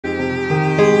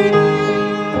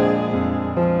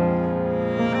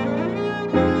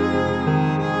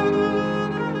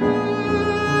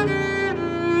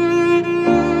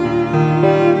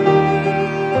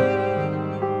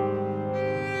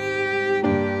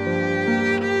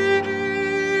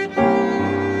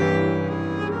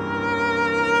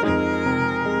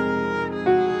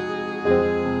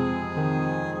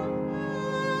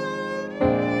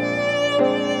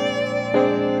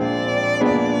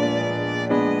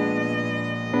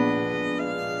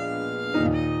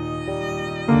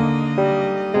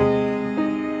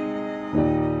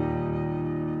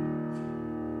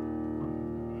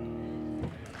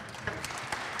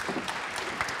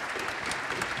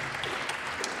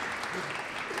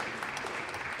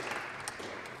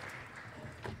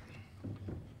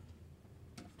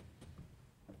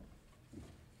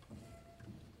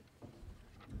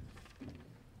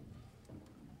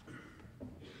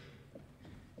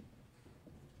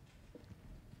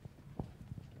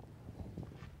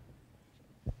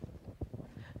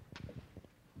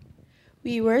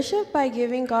We worship by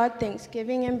giving God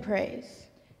thanksgiving and praise.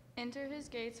 Enter his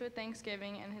gates with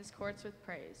thanksgiving and his courts with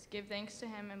praise. Give thanks to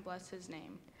him and bless his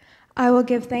name. I will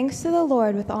give thanks to the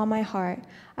Lord with all my heart.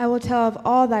 I will tell of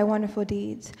all thy wonderful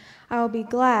deeds. I will be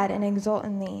glad and exult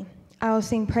in thee. I will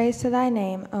sing praise to thy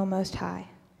name, O Most High.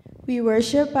 We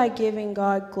worship by giving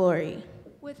God glory.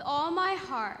 With all my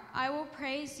heart I will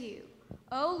praise you,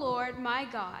 O Lord my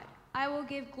God. I will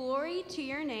give glory to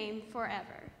your name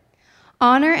forever.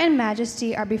 Honor and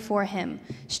majesty are before him.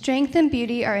 Strength and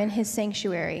beauty are in his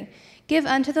sanctuary. Give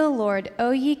unto the Lord, O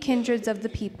ye kindreds of the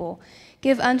people.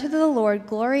 Give unto the Lord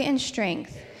glory and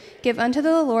strength. Give unto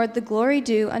the Lord the glory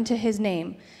due unto his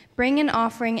name. Bring an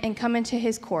offering and come into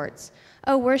his courts.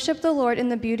 O worship the Lord in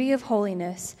the beauty of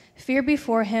holiness. Fear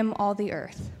before him all the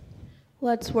earth.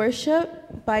 Let's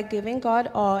worship by giving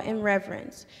God awe and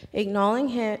reverence,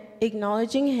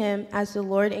 acknowledging him as the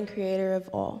Lord and creator of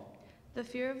all. The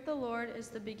fear of the Lord is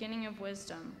the beginning of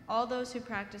wisdom. All those who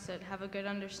practice it have a good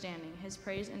understanding. His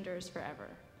praise endures forever.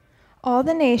 All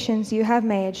the nations you have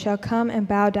made shall come and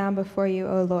bow down before you,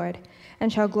 O Lord,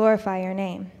 and shall glorify your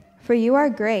name. For you are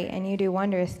great, and you do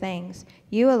wondrous things.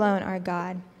 You alone are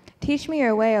God. Teach me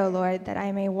your way, O Lord, that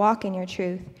I may walk in your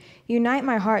truth. Unite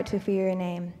my heart to fear your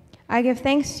name. I give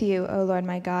thanks to you, O Lord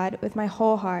my God, with my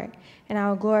whole heart, and I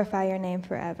will glorify your name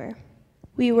forever.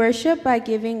 We worship by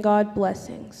giving God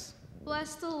blessings.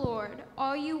 Bless the Lord,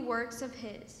 all you works of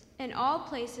his, and all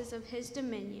places of his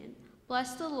dominion.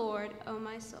 Bless the Lord, O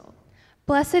my soul.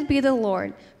 Blessed be the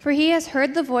Lord, for he has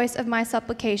heard the voice of my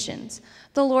supplications.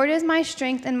 The Lord is my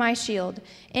strength and my shield.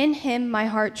 In him my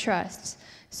heart trusts.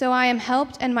 So I am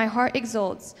helped and my heart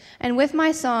exults, and with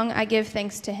my song I give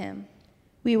thanks to him.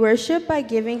 We worship by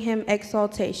giving him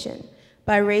exaltation,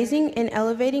 by raising and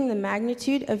elevating the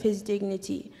magnitude of his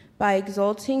dignity, by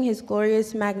exalting his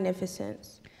glorious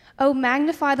magnificence. O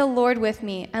magnify the Lord with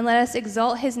me, and let us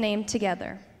exalt his name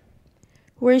together.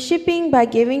 Worshiping by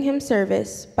giving him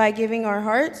service, by giving our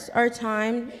hearts, our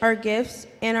time, our gifts,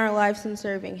 and our lives in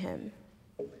serving him.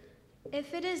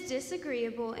 If it is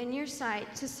disagreeable in your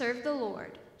sight to serve the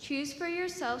Lord, choose for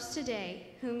yourselves today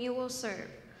whom you will serve,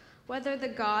 whether the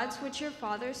gods which your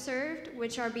fathers served,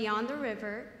 which are beyond the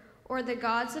river, or the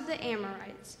gods of the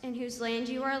Amorites, in whose land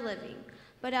you are living.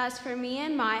 But as for me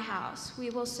and my house, we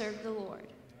will serve the Lord.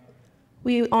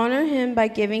 We honor him by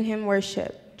giving him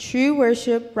worship. True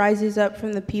worship rises up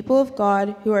from the people of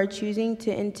God who are choosing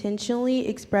to intentionally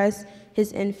express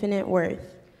his infinite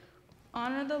worth.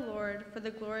 Honor the Lord for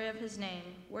the glory of his name.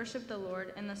 Worship the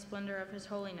Lord in the splendor of his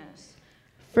holiness.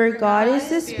 For God is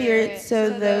the Spirit,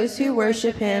 so those who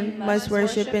worship him must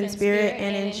worship in spirit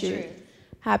and in truth.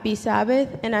 Happy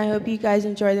Sabbath, and I hope you guys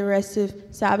enjoy the rest of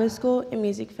Sabbath School and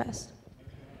Music Fest.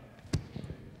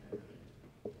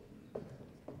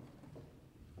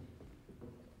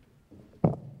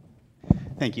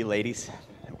 Thank you, ladies.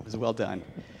 That was well done.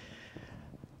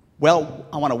 Well,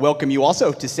 I want to welcome you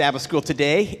also to Sabbath School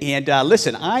today. And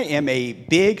listen, I am a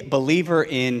big believer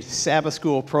in Sabbath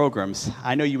School programs.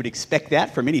 I know you would expect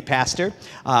that from any pastor,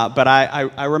 but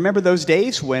I remember those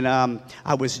days when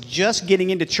I was just getting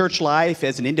into church life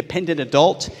as an independent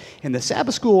adult, and the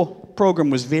Sabbath School program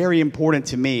was very important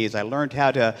to me as I learned how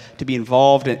to be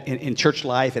involved in church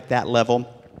life at that level.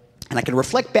 And I can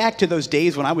reflect back to those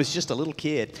days when I was just a little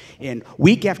kid, and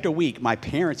week after week, my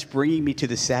parents bringing me to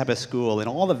the Sabbath School and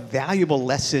all the valuable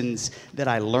lessons that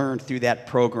I learned through that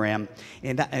program.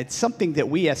 And it's something that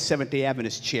we as Seventh-day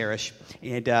Adventists cherish.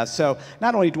 And so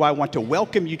not only do I want to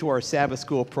welcome you to our Sabbath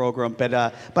School program, but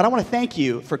I want to thank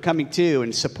you for coming to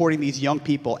and supporting these young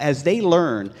people as they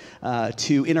learn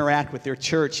to interact with their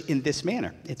church in this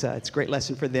manner. It's a great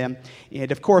lesson for them.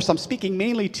 And of course, I'm speaking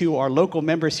mainly to our local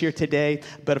members here today,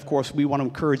 but of course, we want to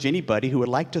encourage anybody who would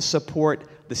like to support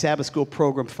the Sabbath School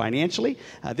program financially.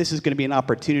 This is going to be an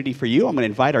opportunity for you. I'm going to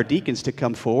invite our deacons to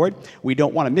come forward. We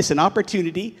don't want to miss an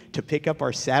opportunity to pick up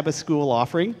our Sabbath School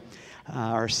offering.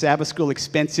 Our Sabbath School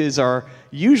expenses are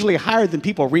usually higher than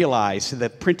people realize, the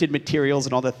printed materials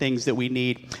and all the things that we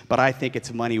need, but I think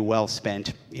it's money well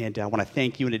spent, and I want to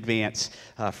thank you in advance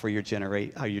for your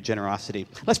generosity.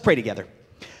 Let's pray together.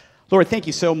 Lord, thank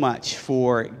you so much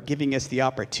for giving us the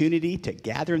opportunity to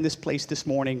gather in this place this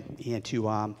morning and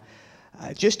to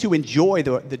just to enjoy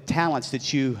the talents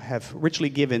that you have richly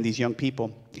given these young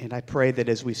people. And I pray that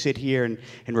as we sit here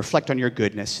and reflect on your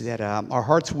goodness, that our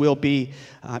hearts will be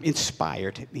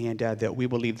inspired and that we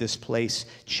will leave this place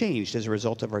changed as a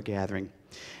result of our gathering.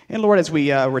 And Lord, as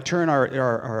we return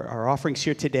our offerings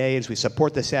here today, as we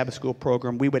support the Sabbath School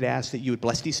program, we would ask that you would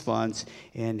bless these funds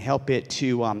and help it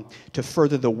to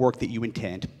further the work that you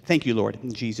intend. Thank you, Lord.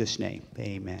 In Jesus' name,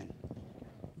 amen.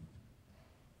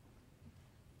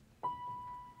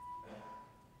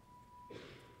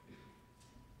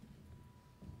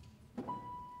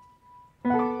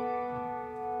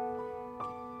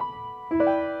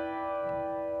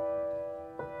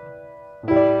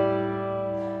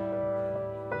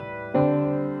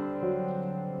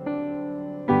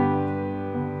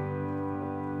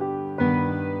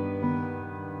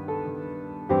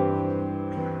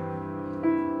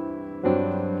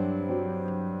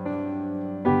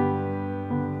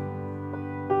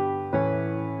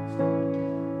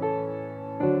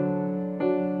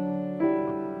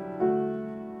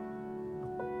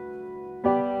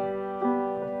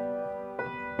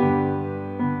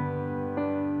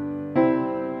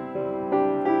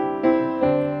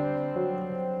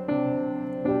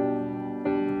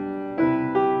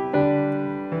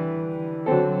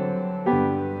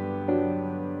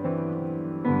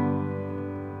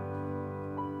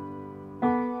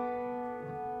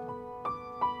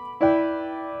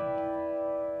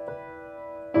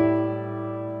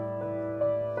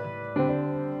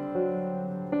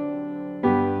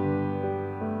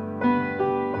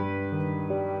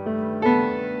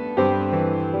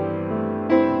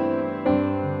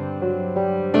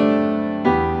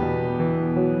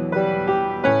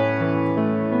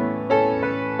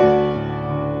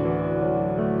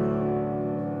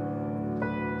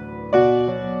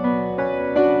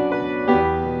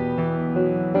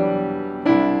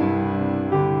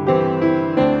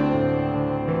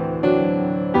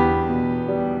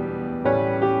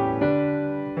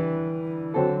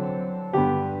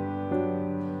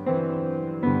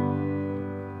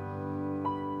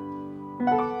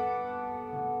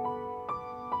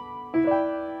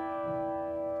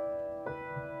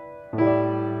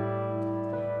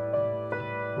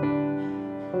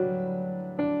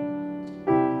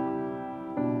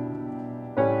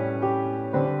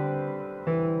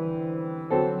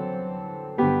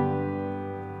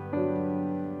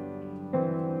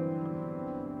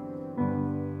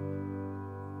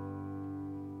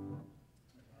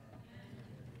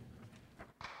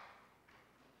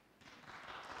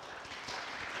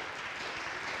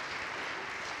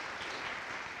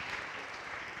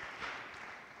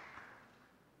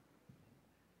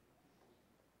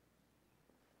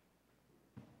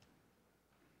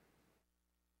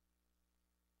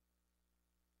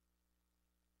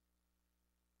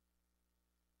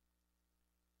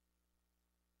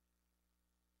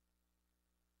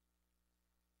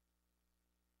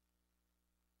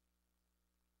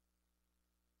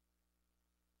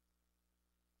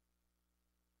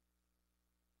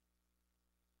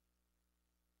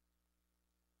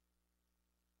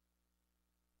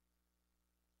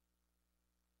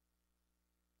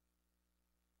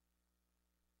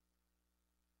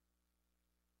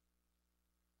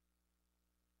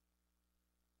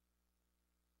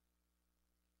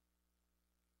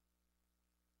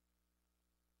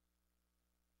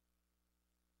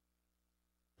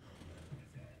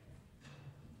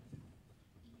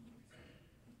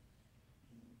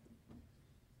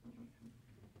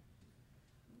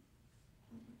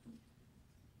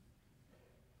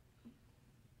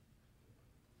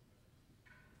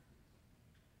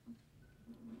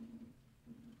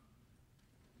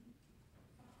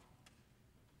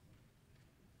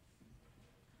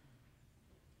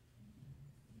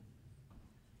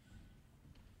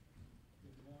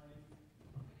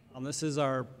 This is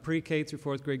our pre-K through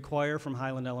fourth grade choir from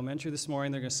Highland Elementary this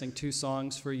morning. They're going to sing 2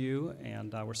 songs for you,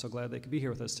 and we're so glad they could be here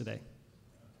with us today.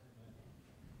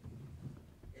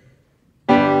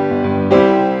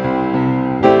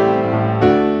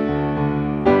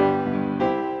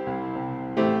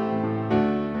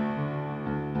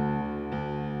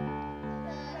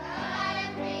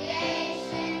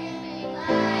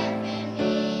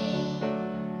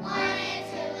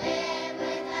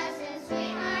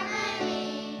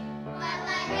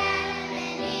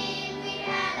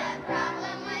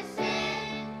 Problem with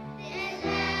sin, is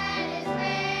that is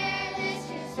where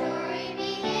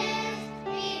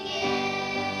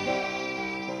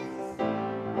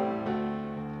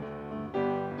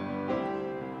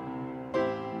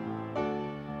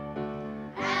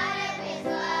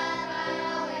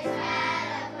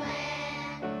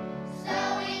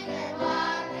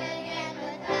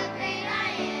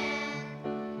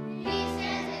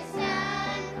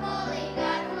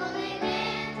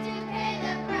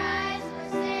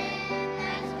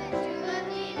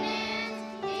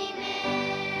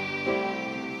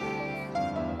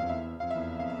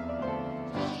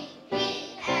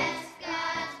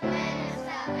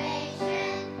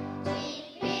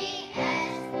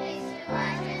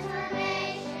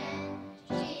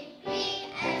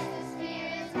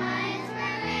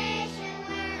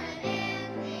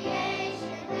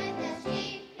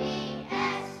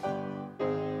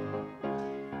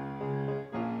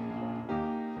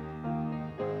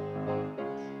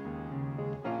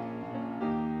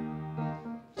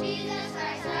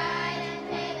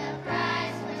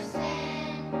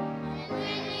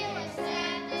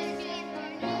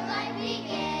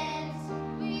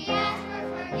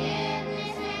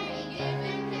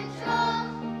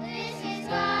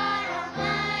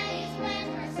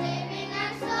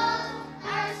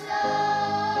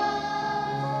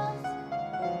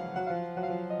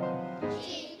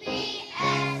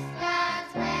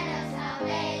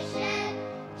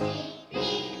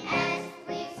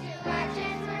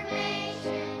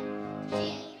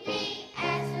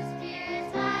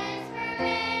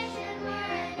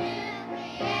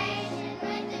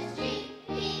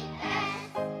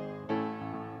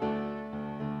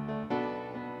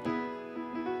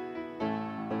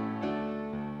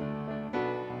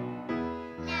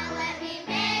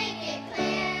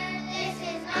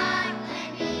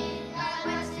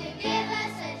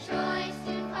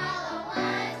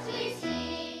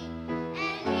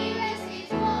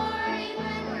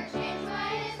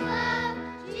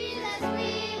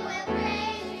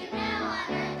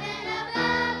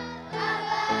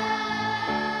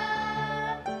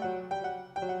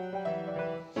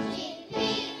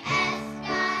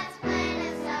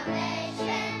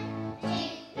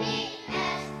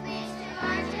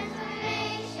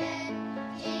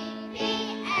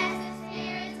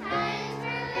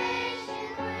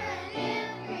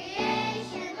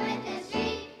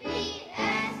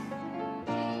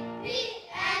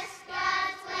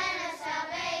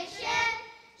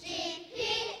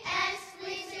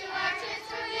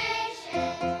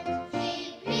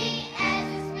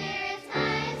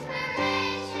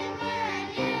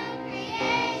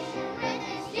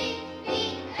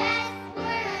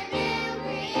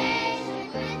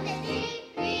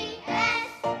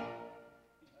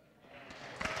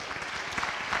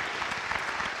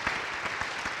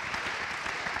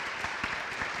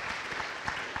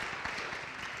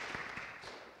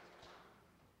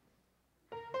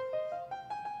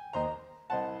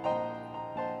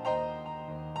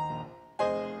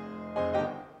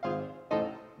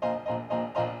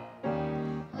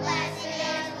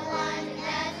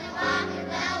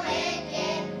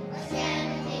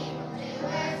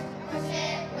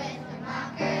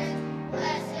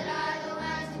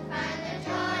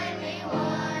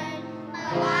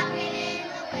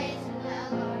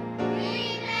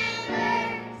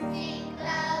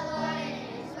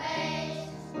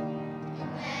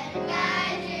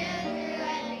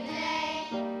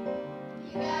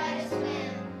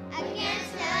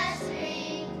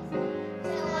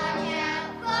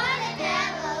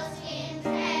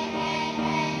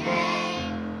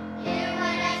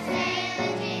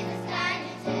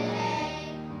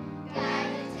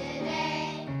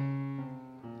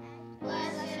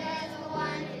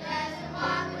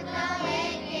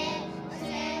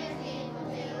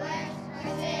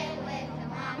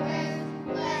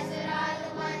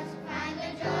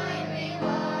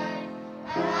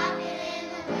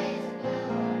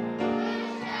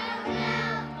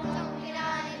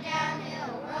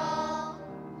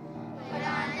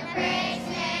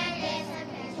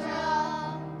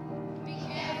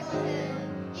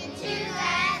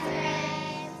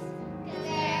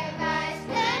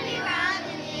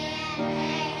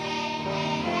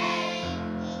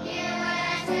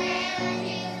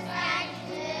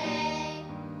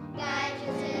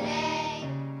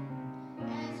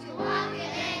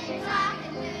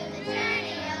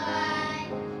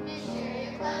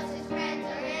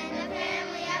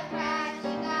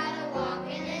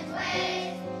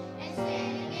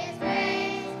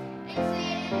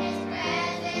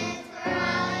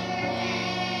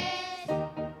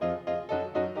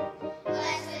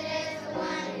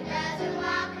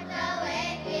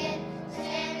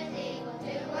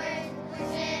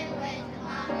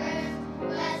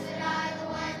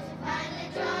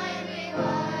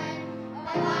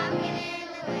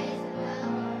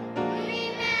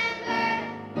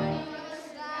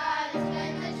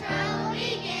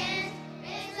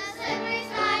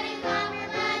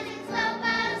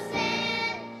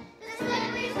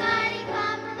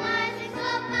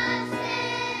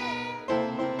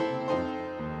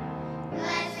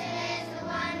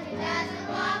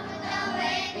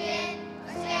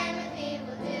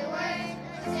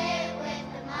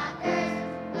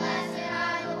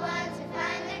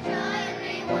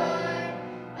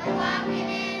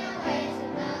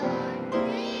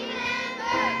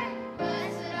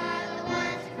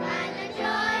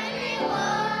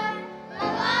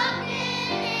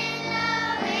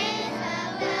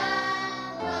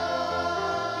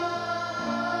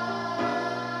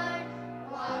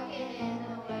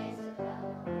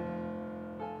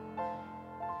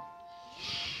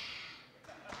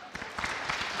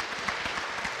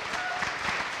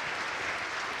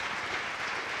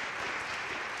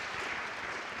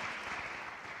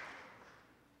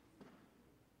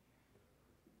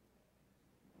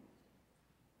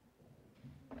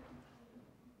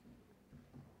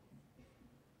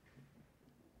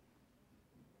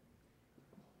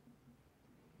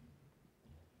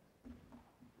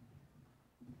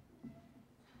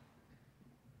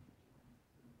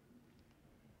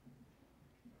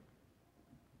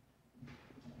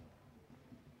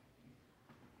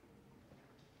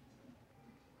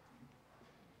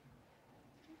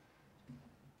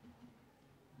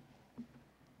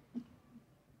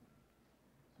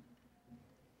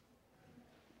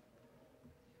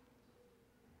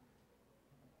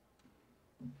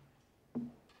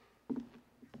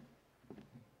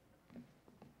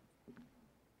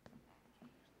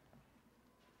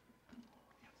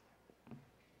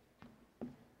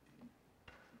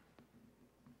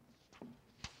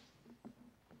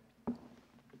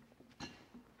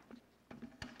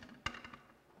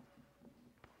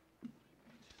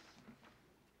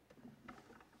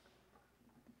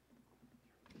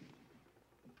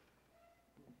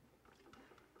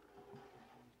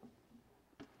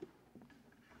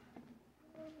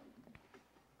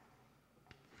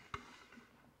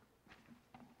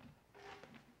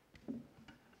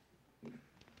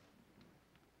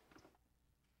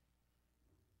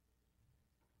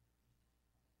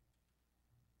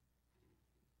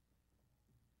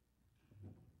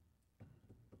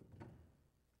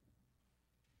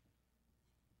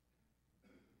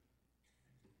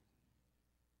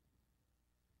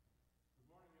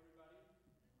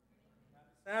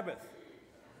Sabbath.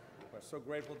 We're so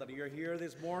grateful that you're here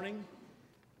this morning.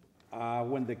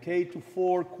 When the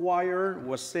K-4 choir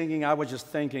was singing, I was just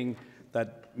thinking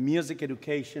that music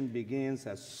education begins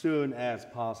as soon as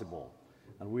possible.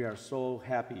 And we are so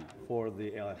happy for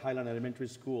the Highland Elementary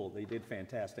School. They did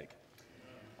fantastic.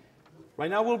 Right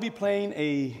now we'll be playing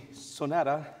a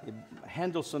sonata, a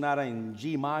Handel sonata in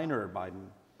G minor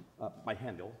by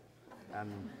Handel.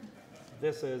 And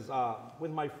this is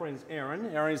with my friend Aaron.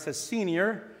 Aaron is a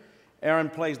senior. Aaron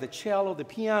plays the cello, the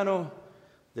piano,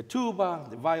 the tuba,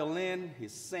 the violin. He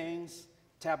sings,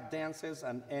 tap dances,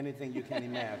 and anything you can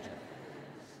imagine.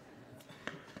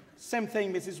 Same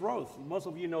thing, Mrs. Roth. Most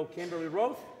of you know Kimberly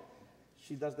Roth.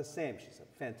 She does the same. She's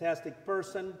a fantastic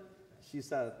person.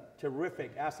 She's a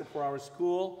terrific asset for our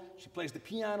school. She plays the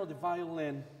piano, the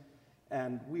violin,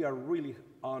 and we are really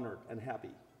honored and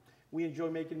happy. We enjoy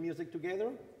making music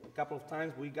together. A couple of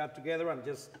times we got together and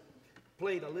just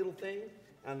played a little thing,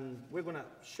 and we're going to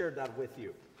share that with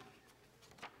you.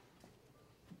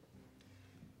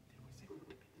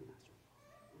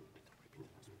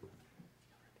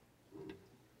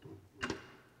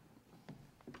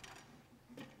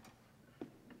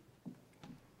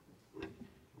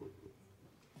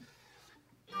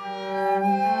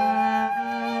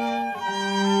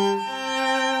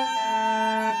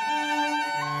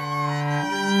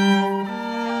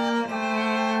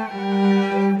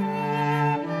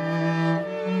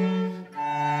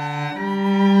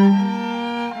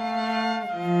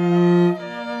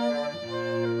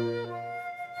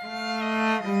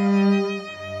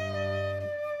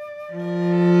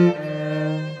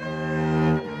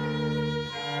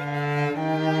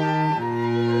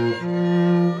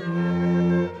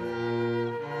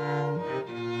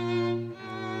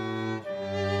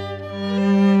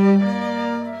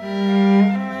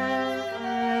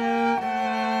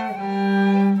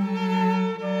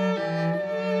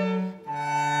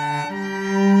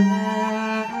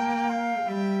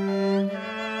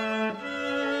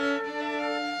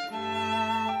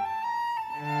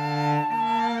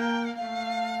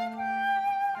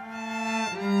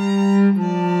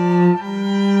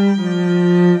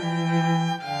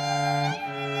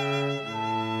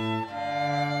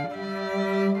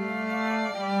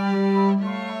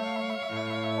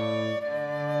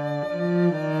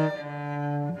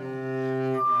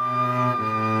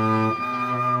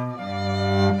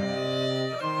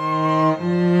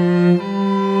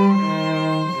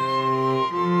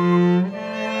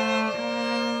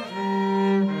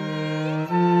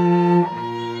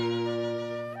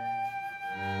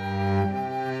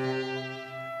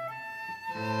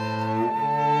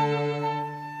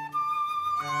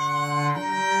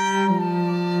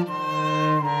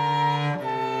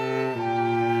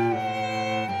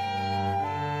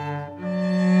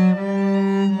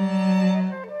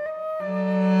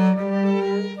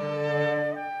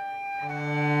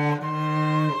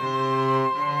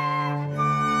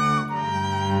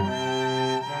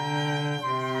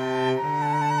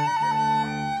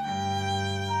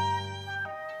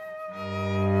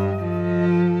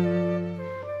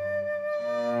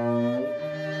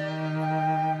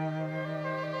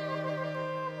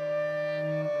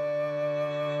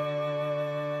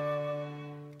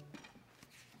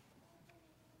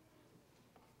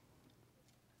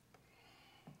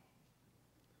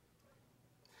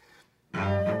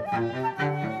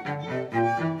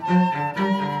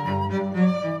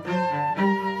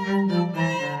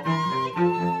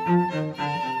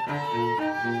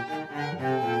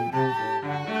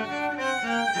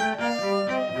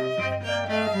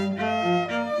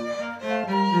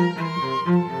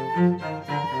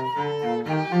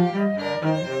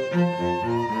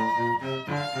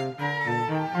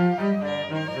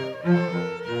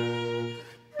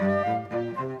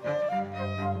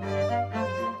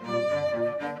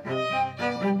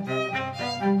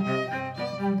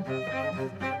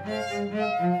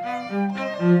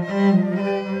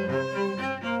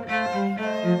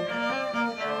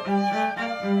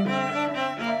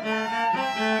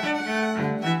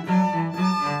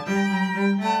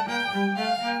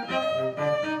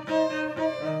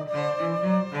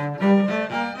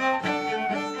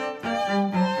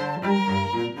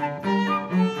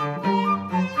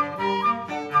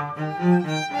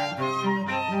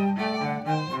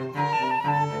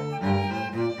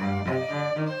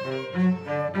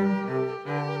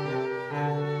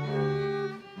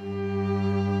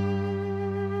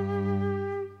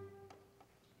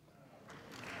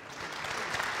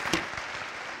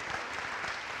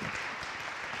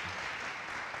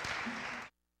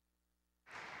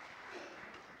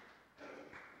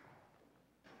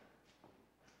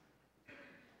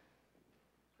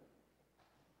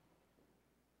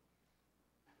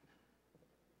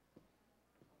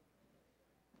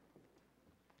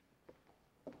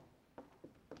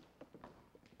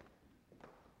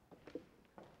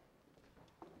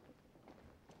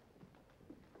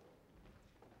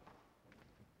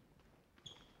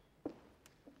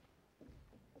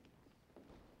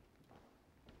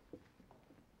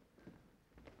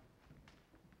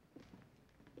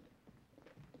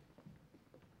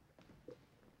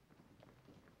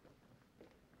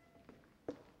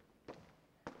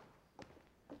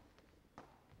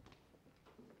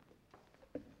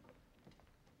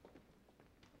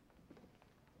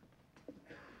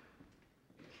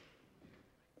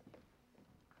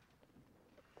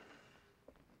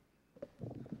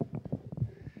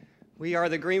 We are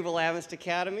the Greenville Adventist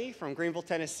Academy from Greenville,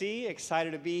 Tennessee.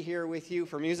 Excited to be here with you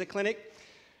for Music Clinic.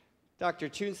 Dr.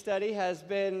 Tunsteady has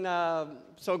been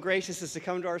so gracious as to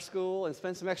come to our school and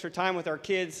spend some extra time with our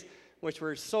kids, which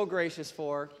we're so gracious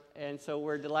for. And so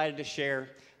we're delighted to share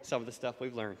some of the stuff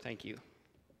we've learned. Thank you.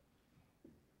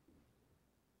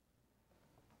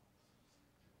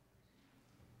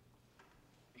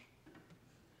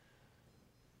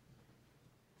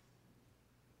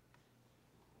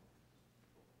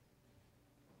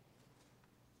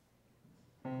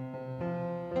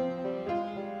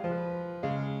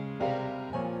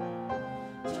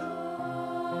 Joy,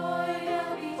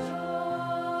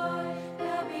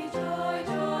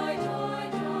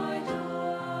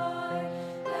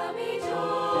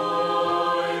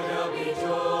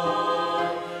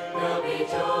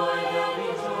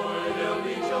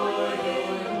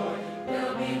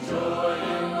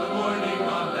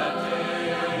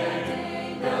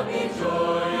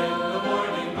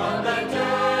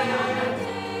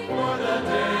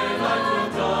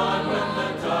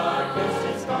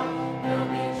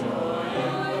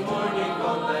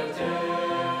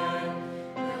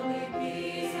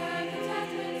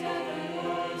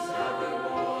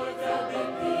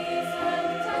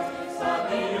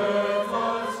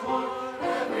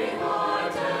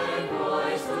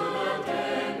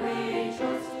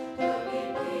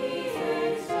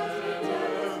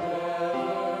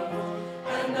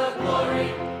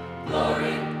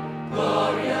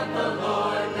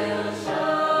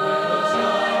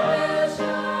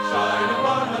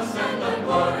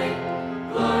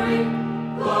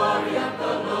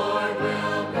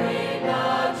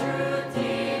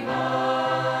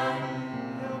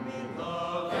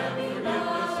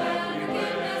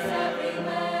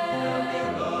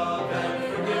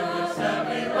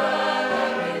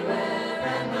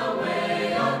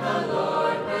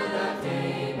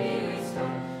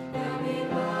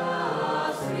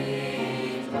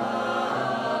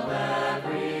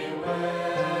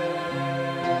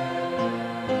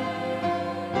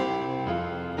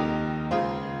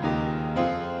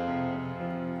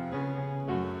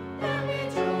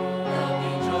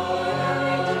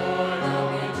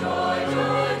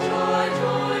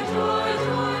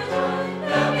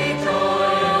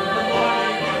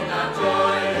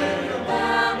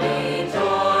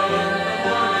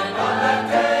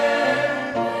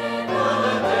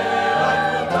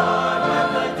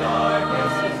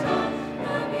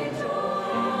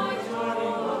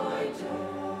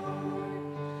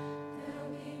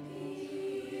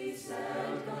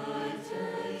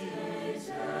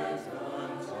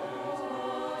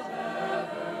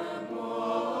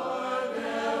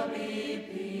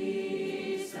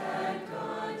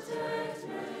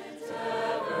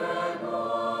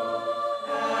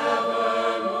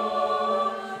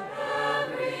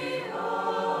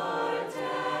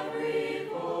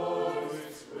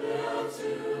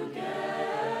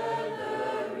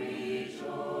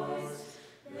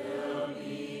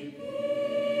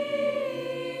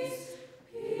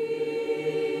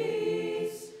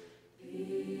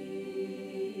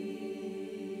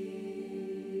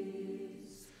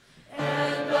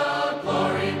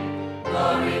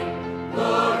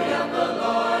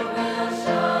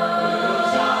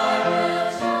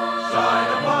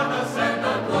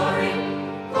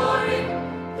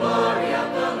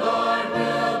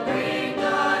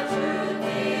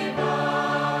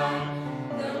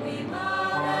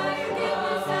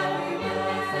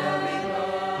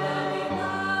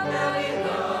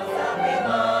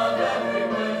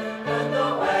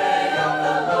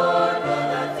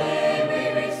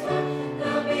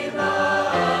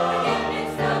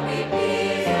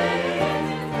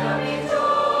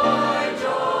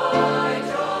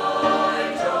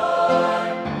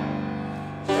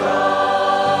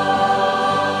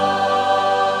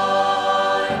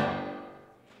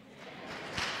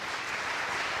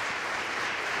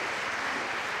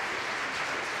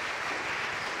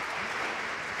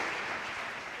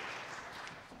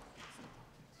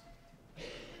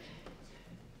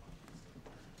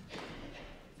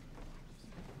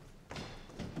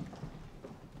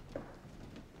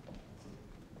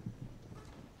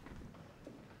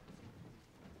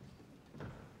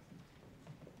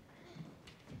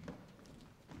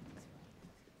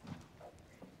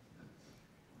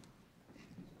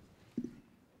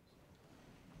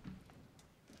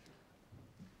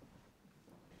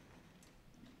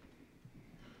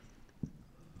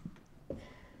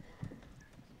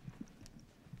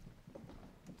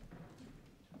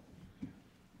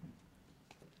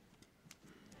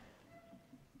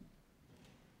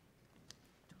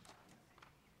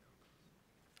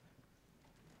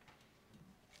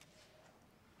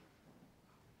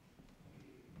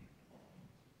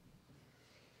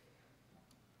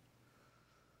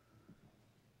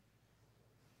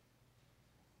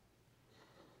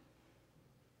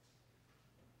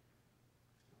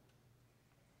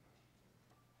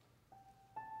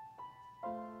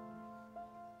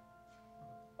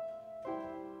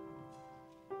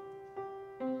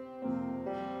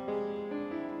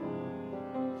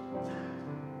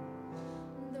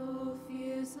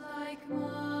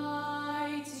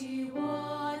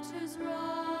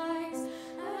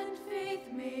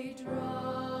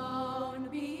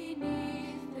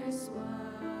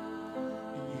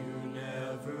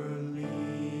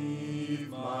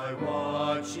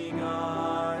 watching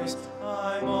eyes,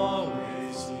 I'm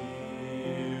always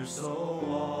here, so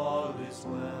all is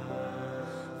well.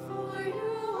 For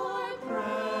you are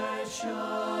precious,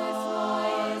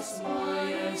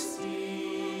 my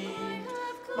esteem,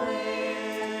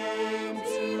 claim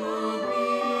to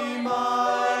be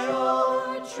my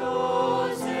own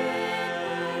chosen,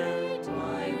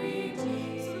 my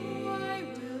redeemed. So I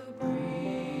will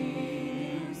bring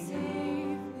you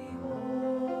safely home.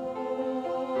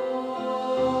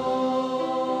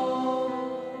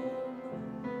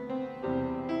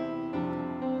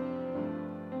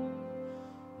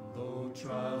 Though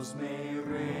trials may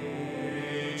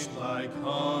rage like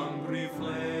hungry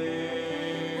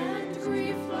flame, and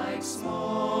grief like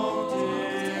smoke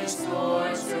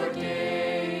distorts your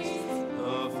gaze,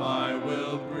 the fire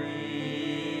will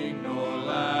bring no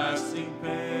lasting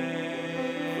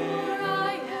pain. For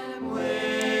I am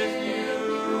with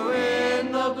you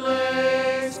in the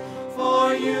blaze,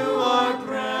 for you are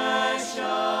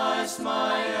precious,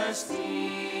 my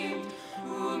esteemed,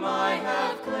 whom I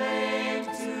have claimed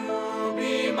to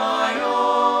be my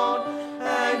own,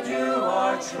 and you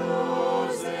are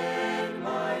chosen,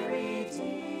 my redeemed.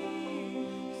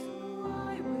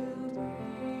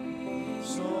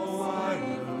 So I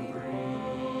will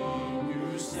bring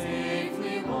you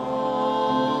safely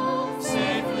home,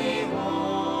 safely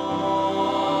home.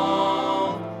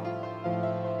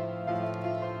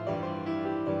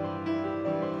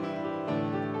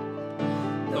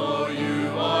 Though you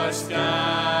are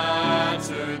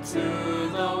scattered to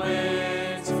the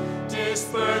winds,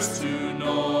 dispersed to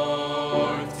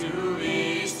north, to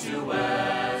east, to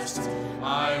west,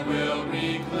 I will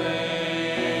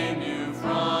reclaim you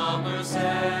from her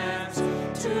sands,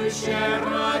 to share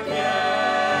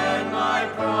again my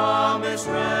promised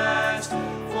rest.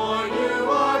 For you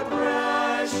are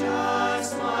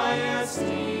precious, my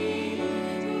esteemed,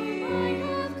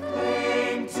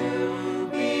 claim to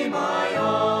be my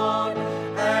own,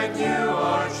 and you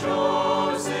are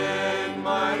chosen,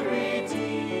 my redeemed.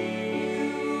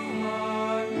 You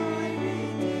are my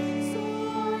redeemed. So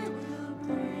I will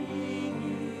bring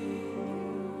you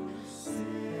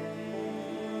safely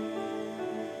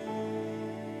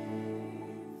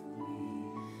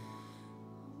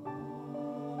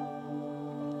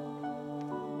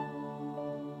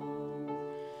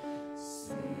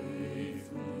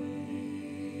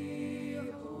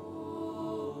home.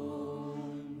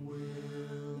 Will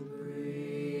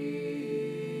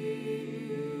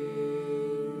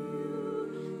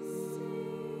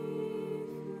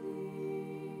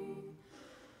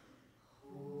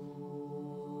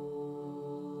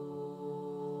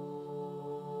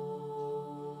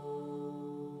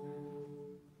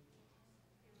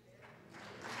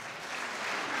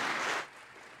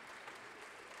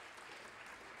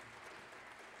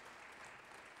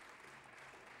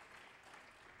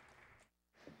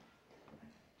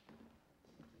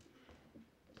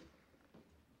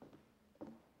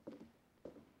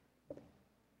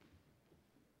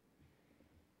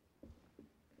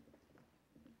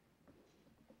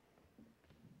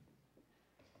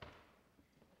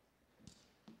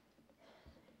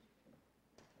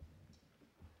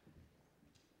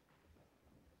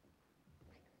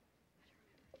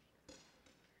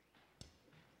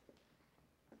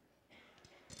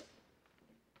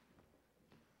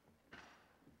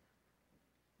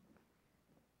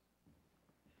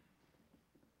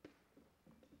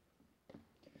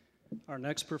Our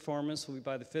next performance will be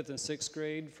by the 5th and 6th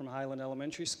grade from Highland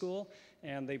Elementary School,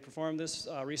 and they performed this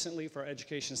recently for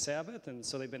Education Sabbath, and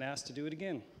so they've been asked to do it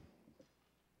again.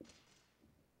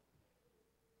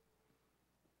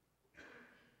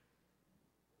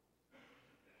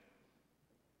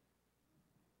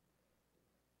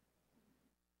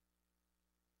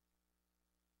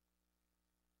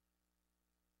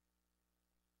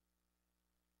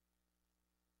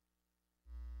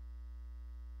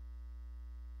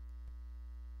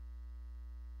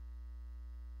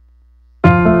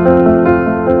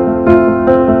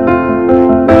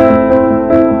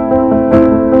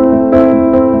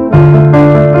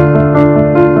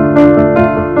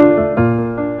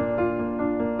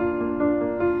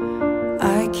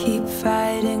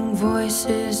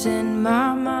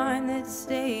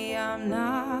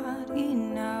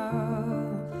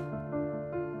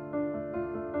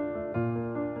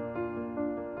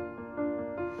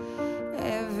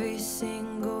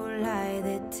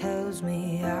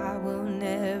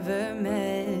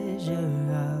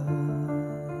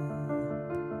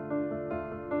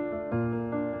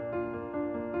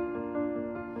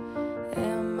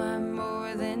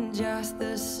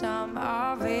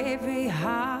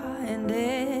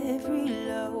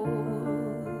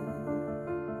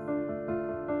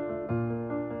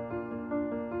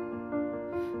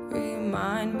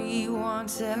 remind me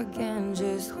once again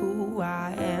just who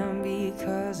I am,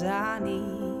 because I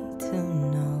need to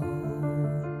know.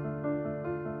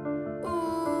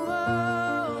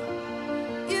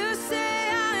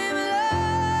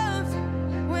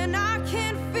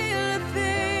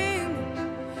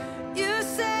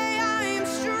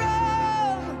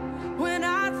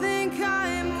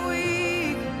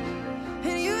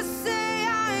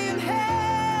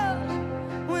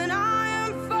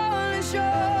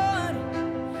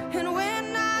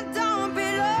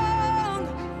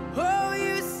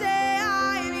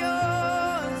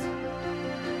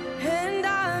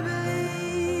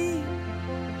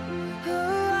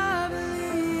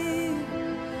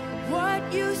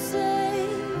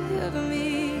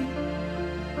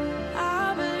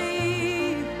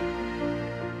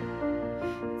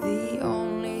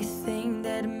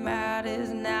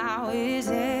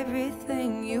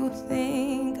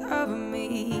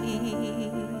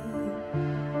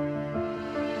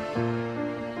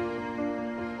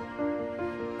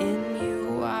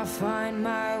 Find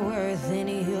my worth in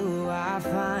you, I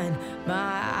find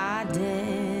my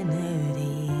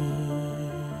identity.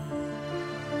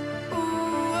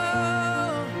 Ooh,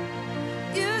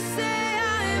 you say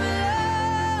I'm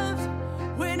loved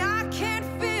when I can't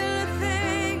feel a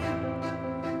thing.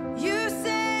 You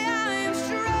say I'm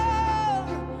strong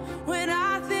when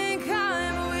I think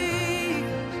I'm weak.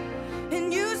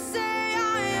 And you say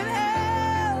I am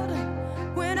held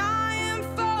when I am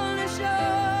falling short.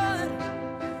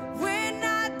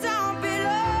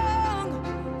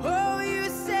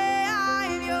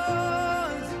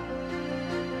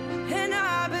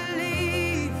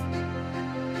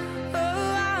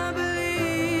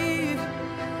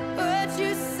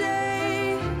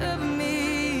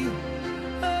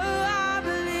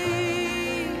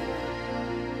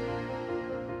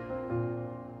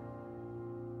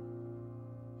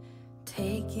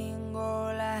 Taking all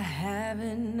I have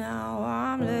and now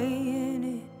I'm laying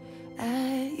it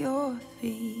at your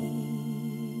feet.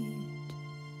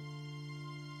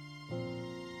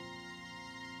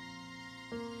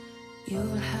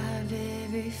 You'll have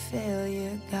every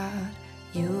failure, God.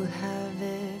 You'll have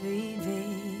every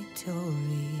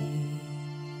victory.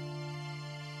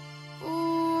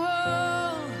 Ooh,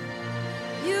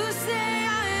 you say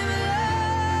I'm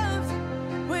loved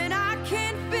when I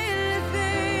can't feel a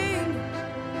thing.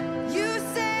 You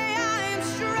say I am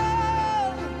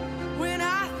strong when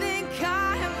I think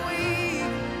I am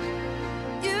weak.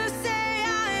 You say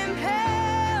I am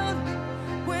held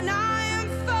when I am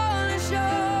falling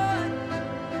short.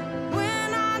 When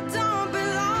I don't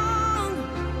belong,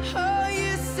 oh,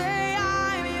 you say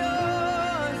I'm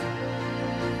yours.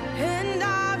 And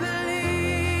I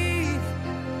believe,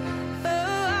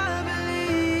 oh, I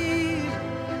believe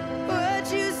what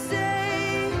you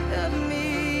say of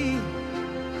me.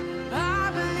 I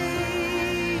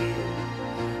believe,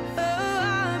 oh,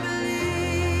 I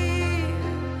believe,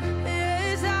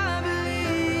 yes, I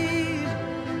believe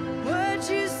what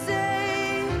you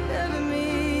say of me.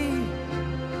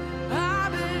 I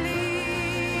believe.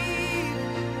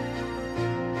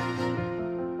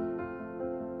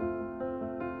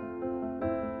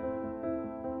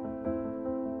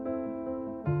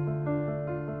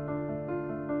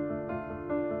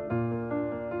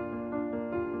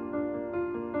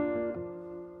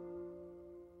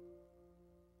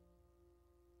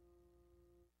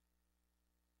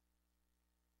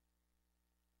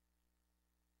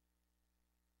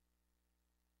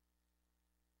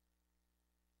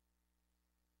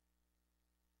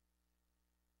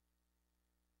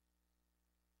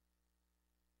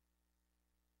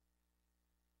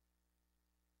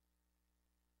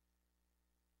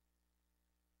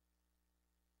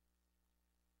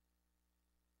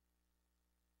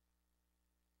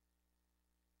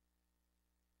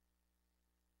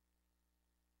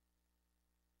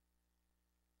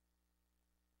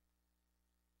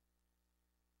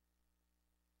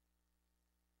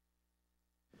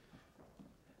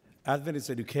 Adventist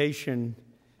education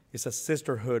is a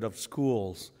sisterhood of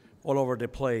schools all over the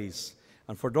place.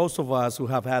 And for those of us who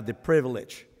have had the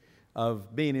privilege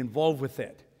of being involved with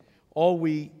it, all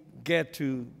we get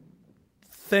to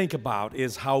think about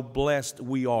is how blessed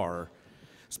we are,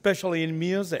 especially in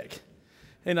music.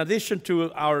 In addition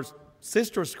to our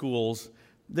sister schools,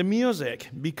 the music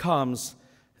becomes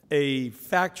a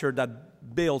factor that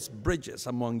builds bridges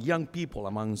among young people,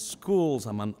 among schools,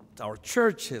 among our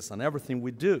churches, and everything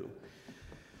we do.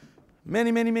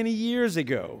 Many years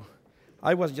ago,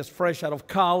 I was just fresh out of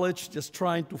college, just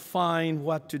trying to find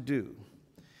what to do.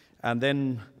 And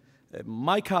then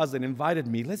my cousin invited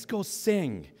me, let's go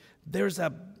sing. There's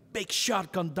a big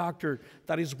shot conductor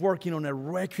that is working on a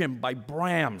requiem by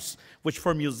Brahms, which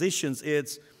for musicians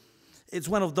it's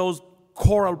one of those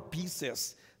choral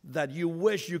pieces that you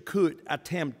wish you could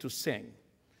attempt to sing.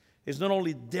 It's not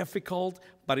only difficult,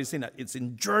 but it's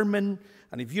in German,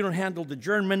 and if you don't handle the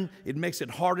German, it makes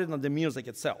it harder than the music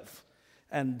itself.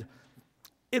 And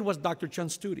it was Dr. Chan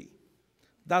Studi.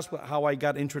 That's how I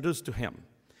got introduced to him.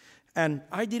 And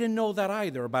I didn't know that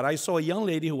either, but I saw a young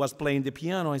lady who was playing the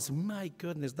piano. I said, my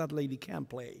goodness, that lady can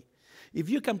play. If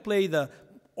you can play the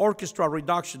orchestra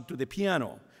reduction to the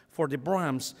piano for the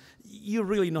Brahms, you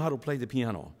really know how to play the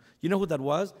piano. You know who that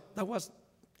was? That was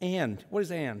Anne. What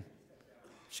is Anne?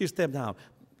 She stepped down.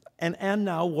 And Anne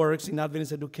now works in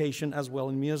Adventist education as well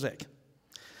in music.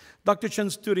 Dr. Chan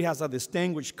Studi has a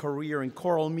distinguished career in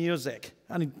choral music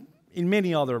and in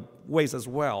many other ways as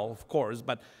well, of course,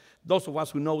 but those of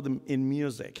us who know them in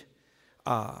music.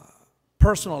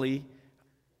 Personally,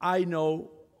 I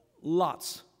know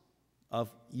lots of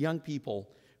young people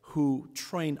who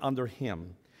train under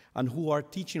him and who are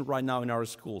teaching right now in our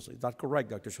schools. Is that correct,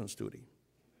 Dr. Chan Studi?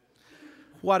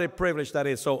 What a privilege that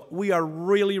is. So we are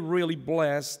really, really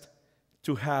blessed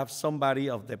to have somebody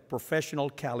of the professional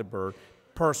caliber,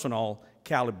 personal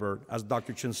caliber as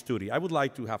Dr. Chan Studi. I would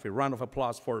like to have a round of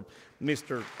applause for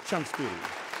Mr. Chan Studi.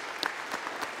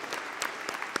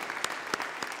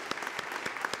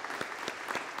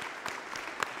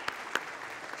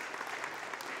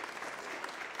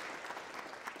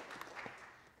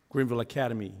 Greenville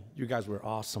Academy, you guys were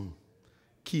awesome.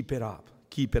 Keep it up.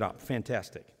 Keep it up.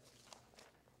 Fantastic.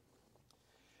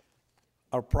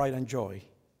 Our pride and joy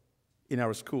in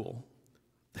our school,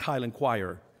 the Highland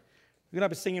Choir. We're going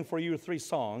to be singing for you 3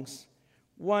 songs.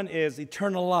 One is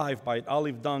Eternal Life by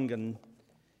Olive Dungan,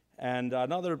 and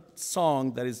another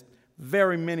song that is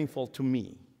very meaningful to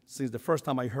me since the first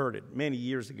time I heard it many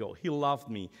years ago, He Loved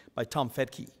Me by Tom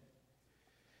Fetke.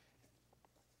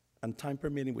 And time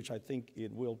permitting, which I think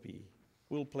it will be,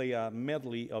 we'll play a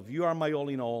medley of You Are My All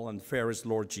in All and Fairest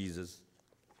Lord Jesus.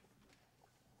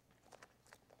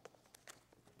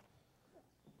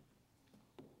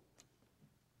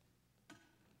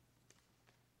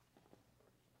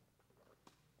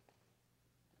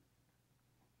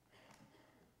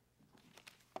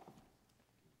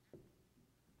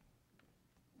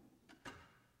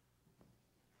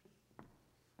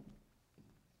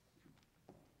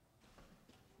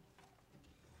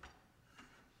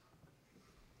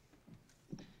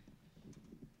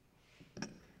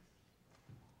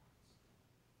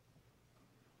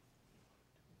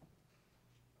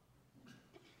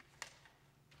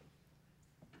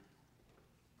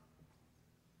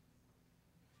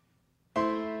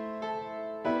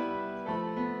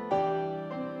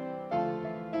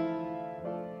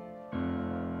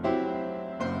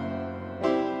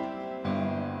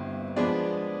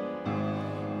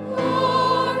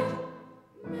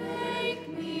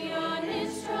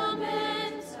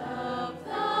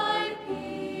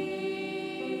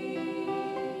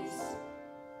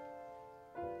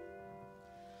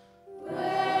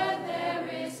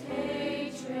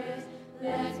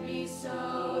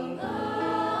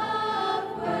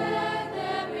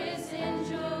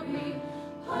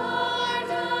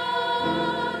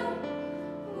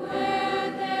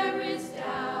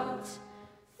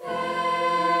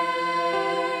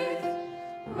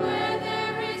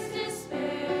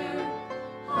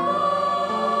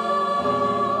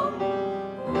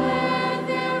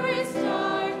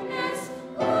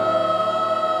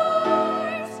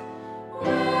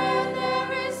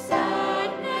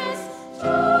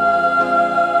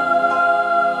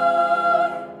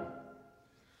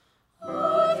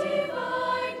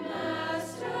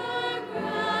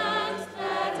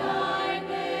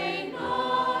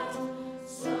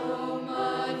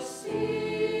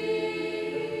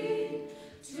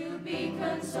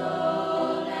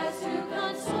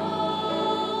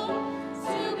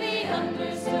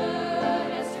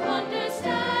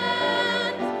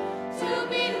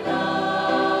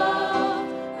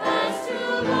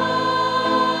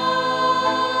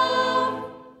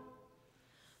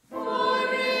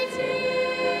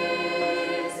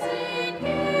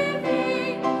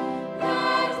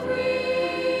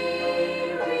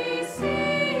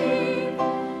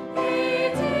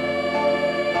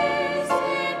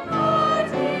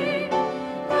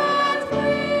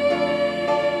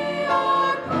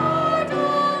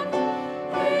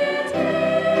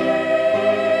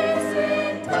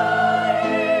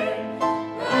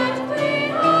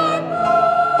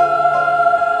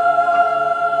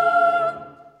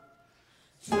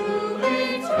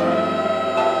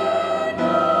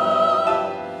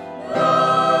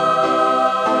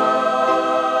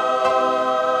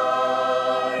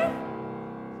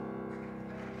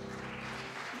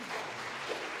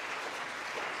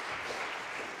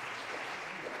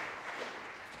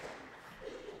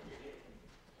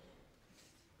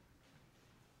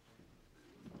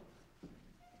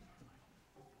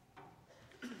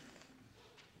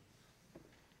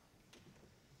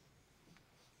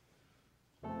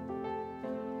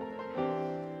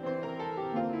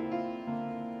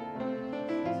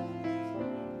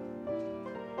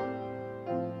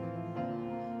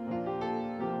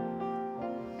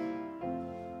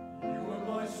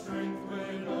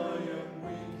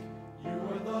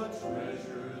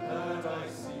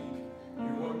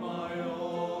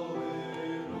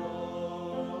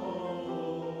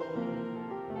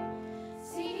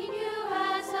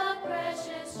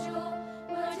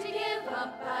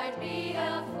 I'd be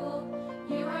a fool.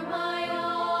 You are my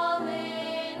all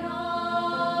in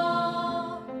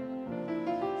all.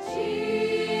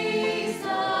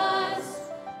 Jesus,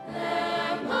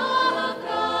 Lamb of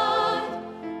God,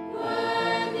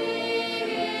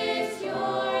 worthy is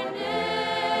your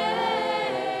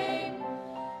name.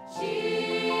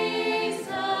 Jesus,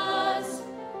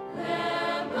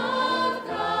 Lamb of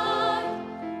God,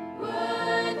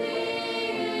 worthy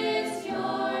is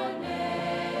your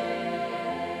name.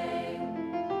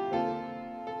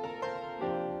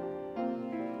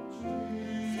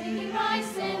 Taking my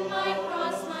sin, my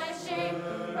cross, my shame,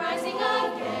 rising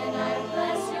again, I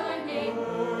bless your name.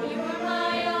 You are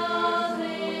my all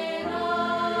in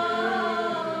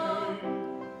all.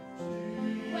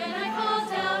 When I fall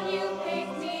down, you pick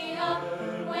me up.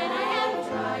 When I am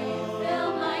dry, you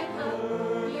fill my cup.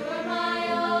 You are my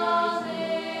all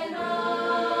in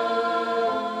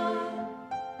all.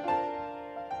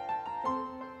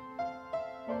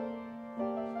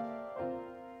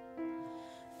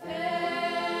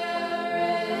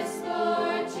 Fairest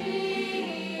Lord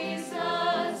Jesus,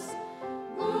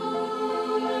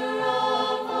 ruler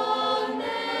of all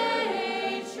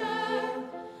nature,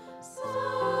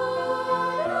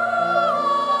 Son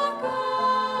of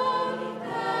God,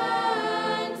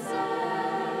 and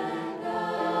send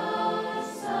the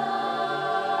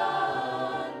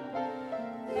Son.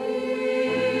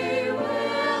 Thee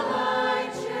will I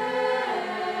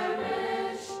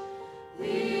cherish,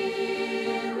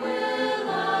 Thee will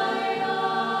I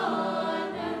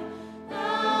honor,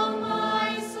 Thou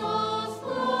my soul's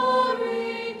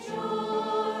glory,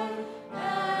 joy,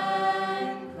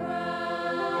 and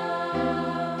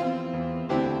crown.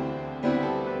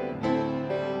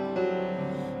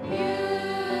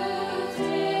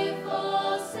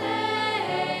 Beautiful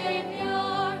Savior,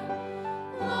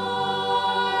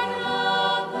 Lord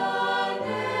of the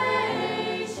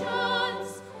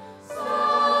nations,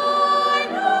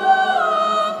 Son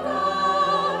of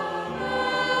God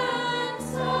and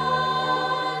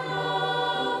Son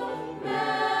of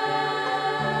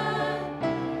Man,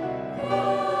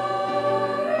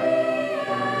 glory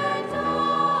and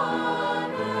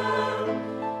honor,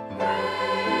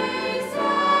 praise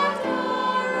and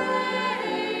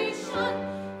adoration,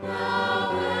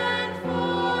 now and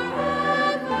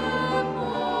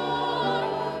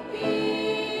forevermore be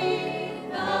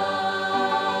thine.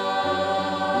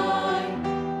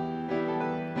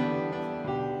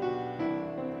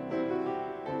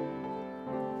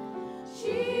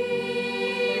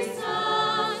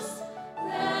 Jesus,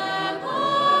 Lamb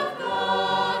of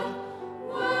God,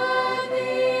 worthy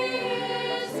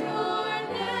is your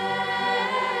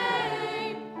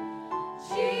name.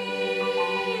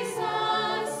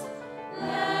 Jesus,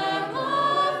 Lamb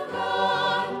of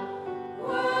God,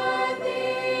 worthy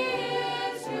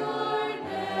is your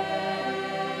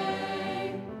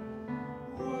name.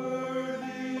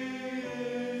 Worthy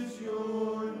is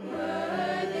your name.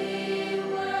 Worthy,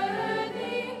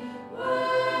 worthy,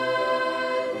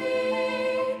 worthy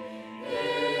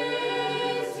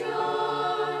is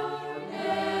your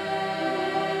name.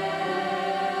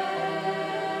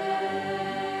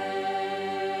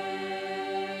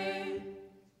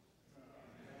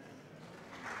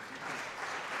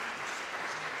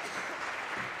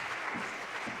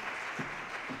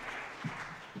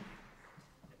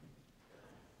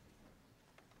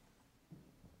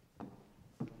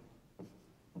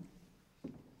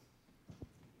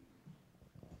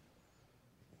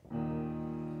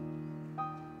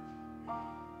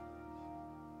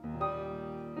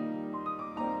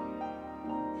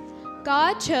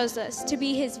 God chose us to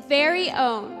be his very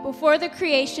own before the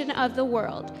creation of the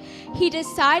world. He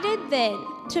decided then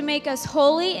to make us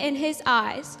holy in his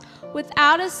eyes,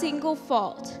 without a single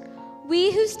fault.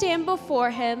 We who stand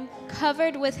before him,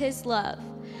 covered with his love.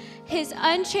 His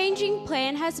unchanging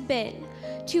plan has been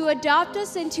to adopt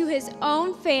us into his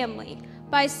own family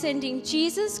by sending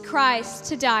Jesus Christ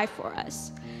to die for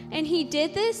us. And he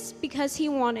did this because he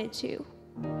wanted to.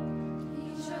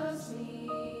 He chose me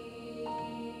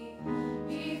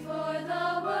before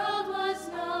the world was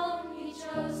known. He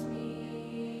chose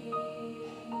me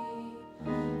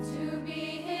to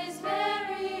be his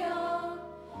very own.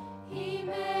 He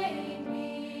made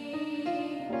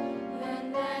me,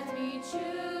 then let me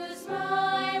choose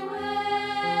my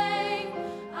way.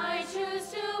 I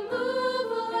choose to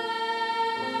move away.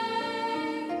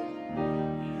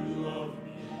 You love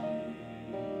me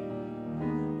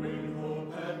when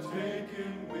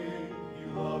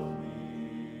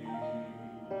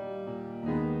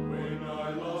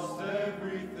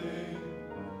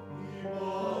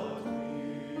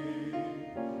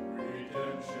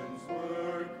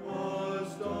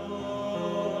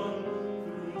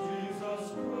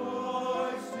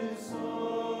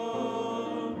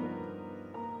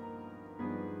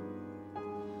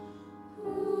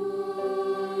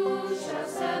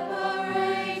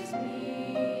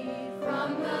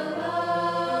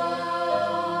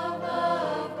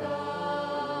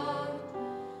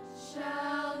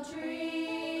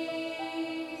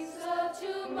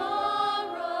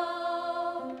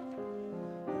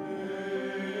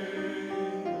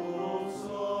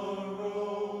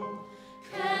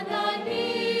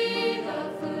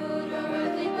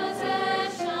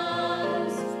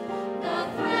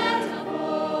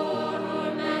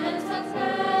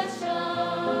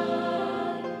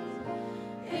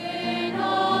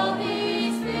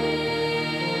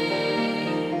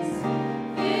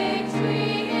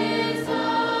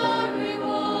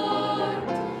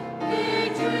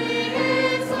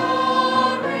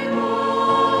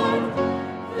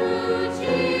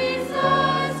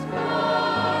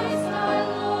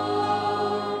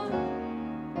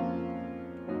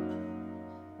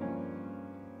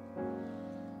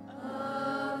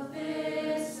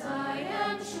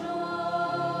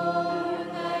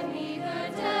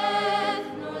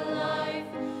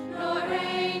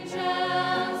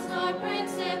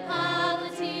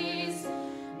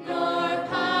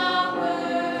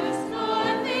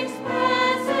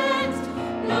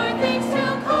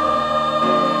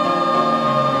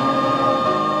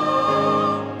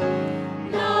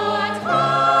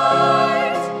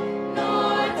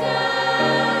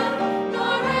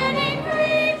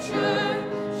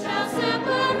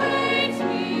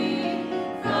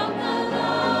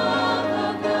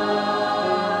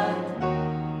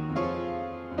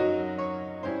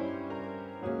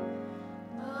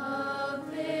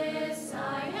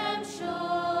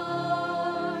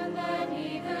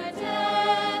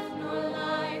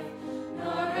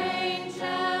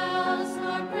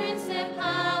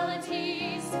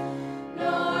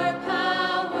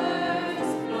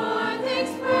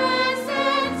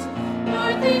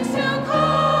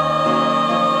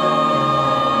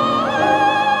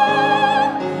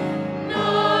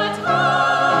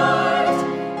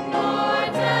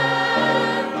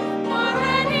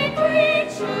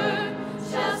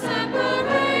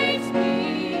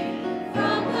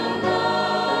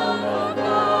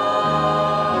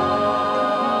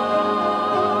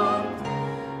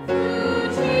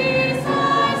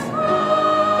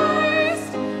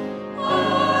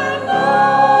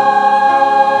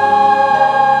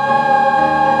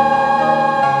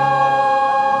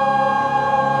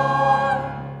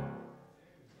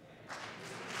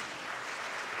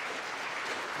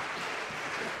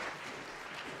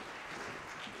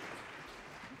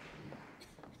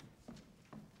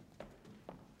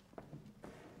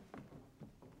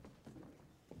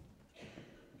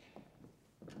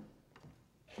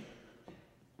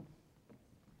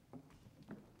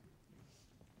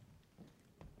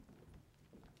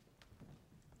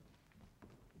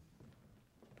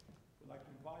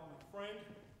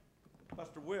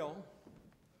Pastor Will.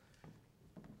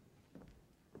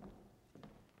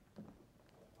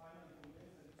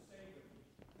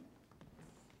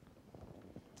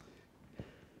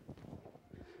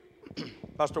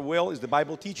 Pastor Will is the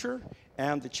Bible teacher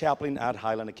and the chaplain at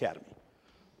Highland Academy.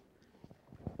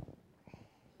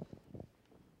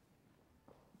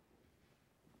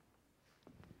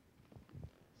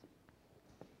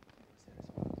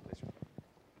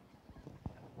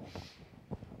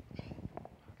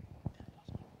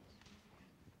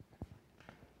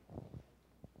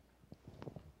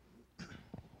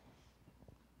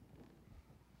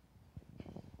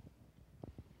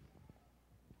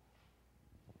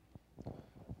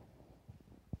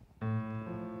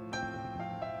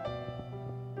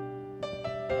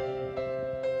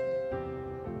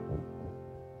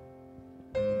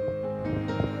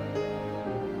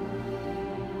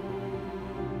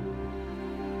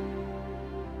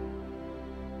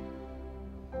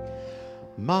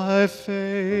 My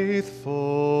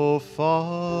faithful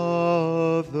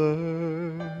Father,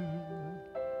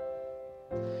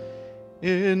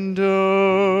 enduring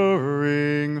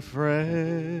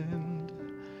friend,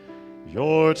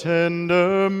 your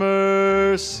tender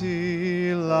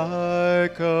mercy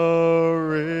like a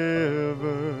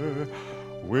river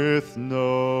with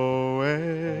no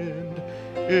end,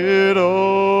 it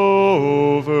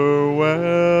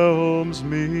overwhelms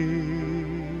me.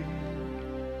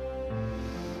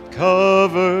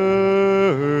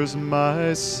 Covers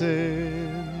my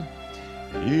sin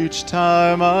each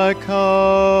time I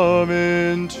come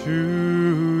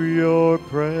into your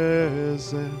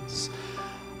presence.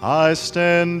 I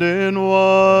stand in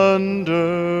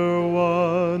wonder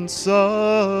once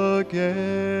again.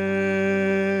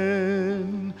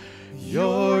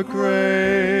 Your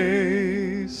grace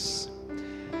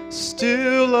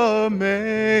still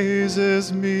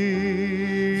amazes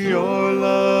me. Your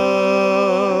love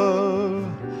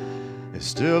is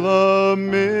still a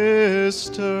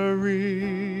mystery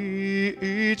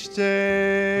each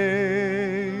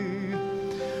day.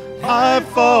 I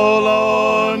fall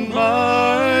on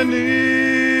my knees,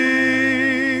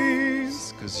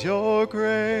 'cause your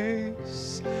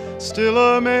grace still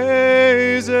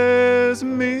amazes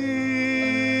me.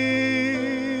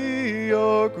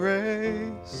 Your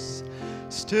grace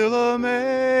still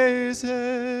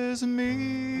amazes me.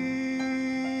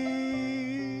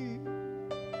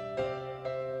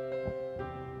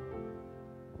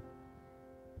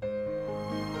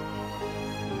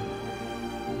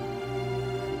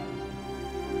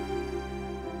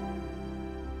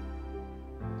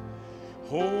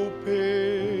 Oh,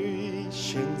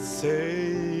 patient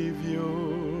Savior,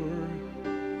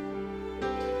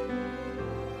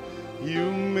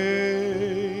 you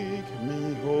make me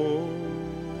whole.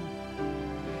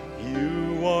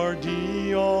 You are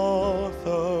the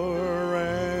author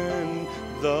and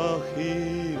the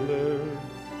healer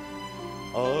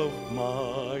of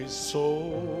my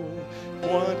soul.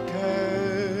 What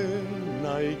can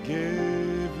I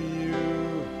give you?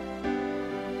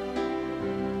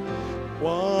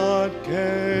 What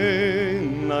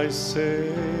can I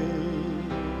say?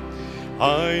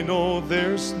 I know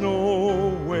there's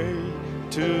no way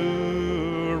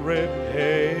to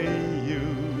repay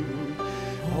you,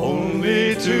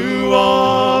 only to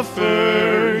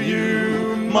offer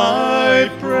you my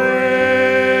praise.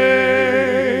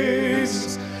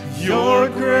 Your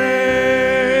grace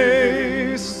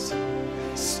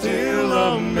still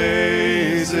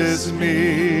amazes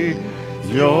me.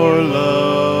 Your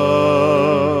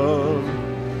love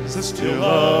is still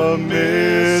a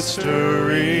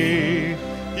mystery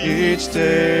each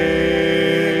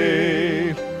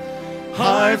day.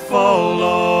 I fall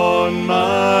on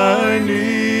my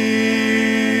knees,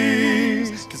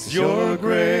 'cause your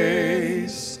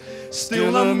grace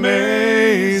still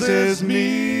amazes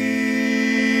me.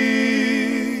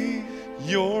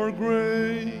 Your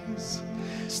grace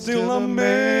still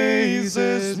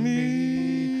amazes me.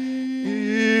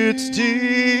 It's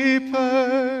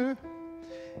deeper,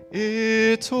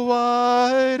 it's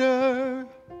wider,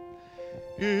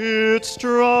 it's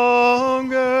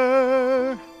stronger,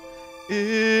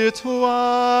 it's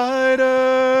wider,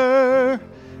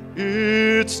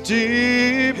 it's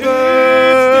deeper,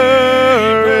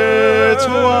 it's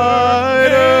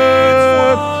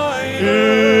wider,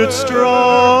 it's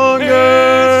stronger,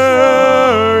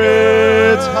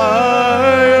 it's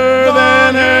higher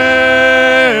than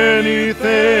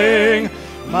anything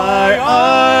my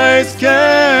eyes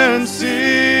can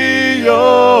see.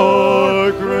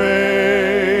 Your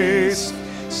grace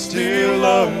still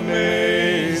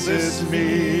amazes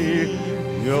me.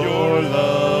 Your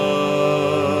love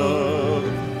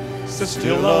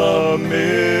still a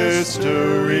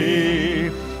mystery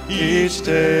each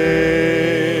day.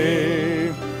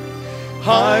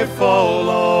 I fall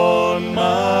on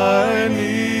my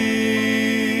knees.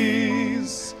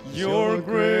 Your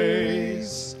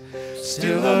grace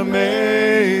still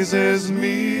amazes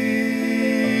me.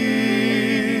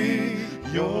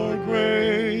 Your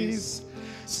grace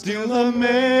still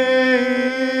amazes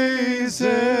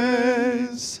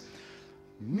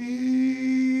me.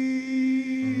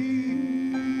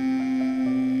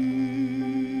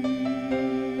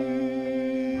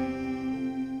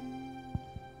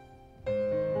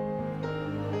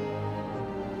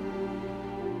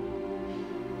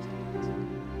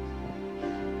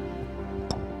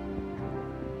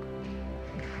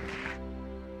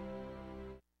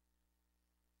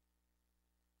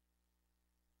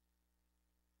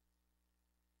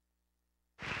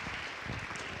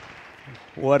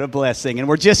 What a blessing. And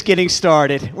we're just getting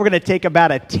started. We're going to take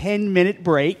about a 10-minute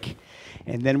break,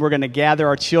 and then we're going to gather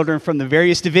our children from the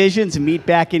various divisions and meet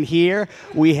back in here.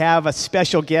 We have a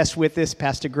special guest with us,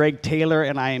 Pastor Greg Taylor,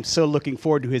 and I am so looking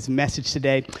forward to his message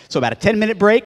today. So about a 10-minute break,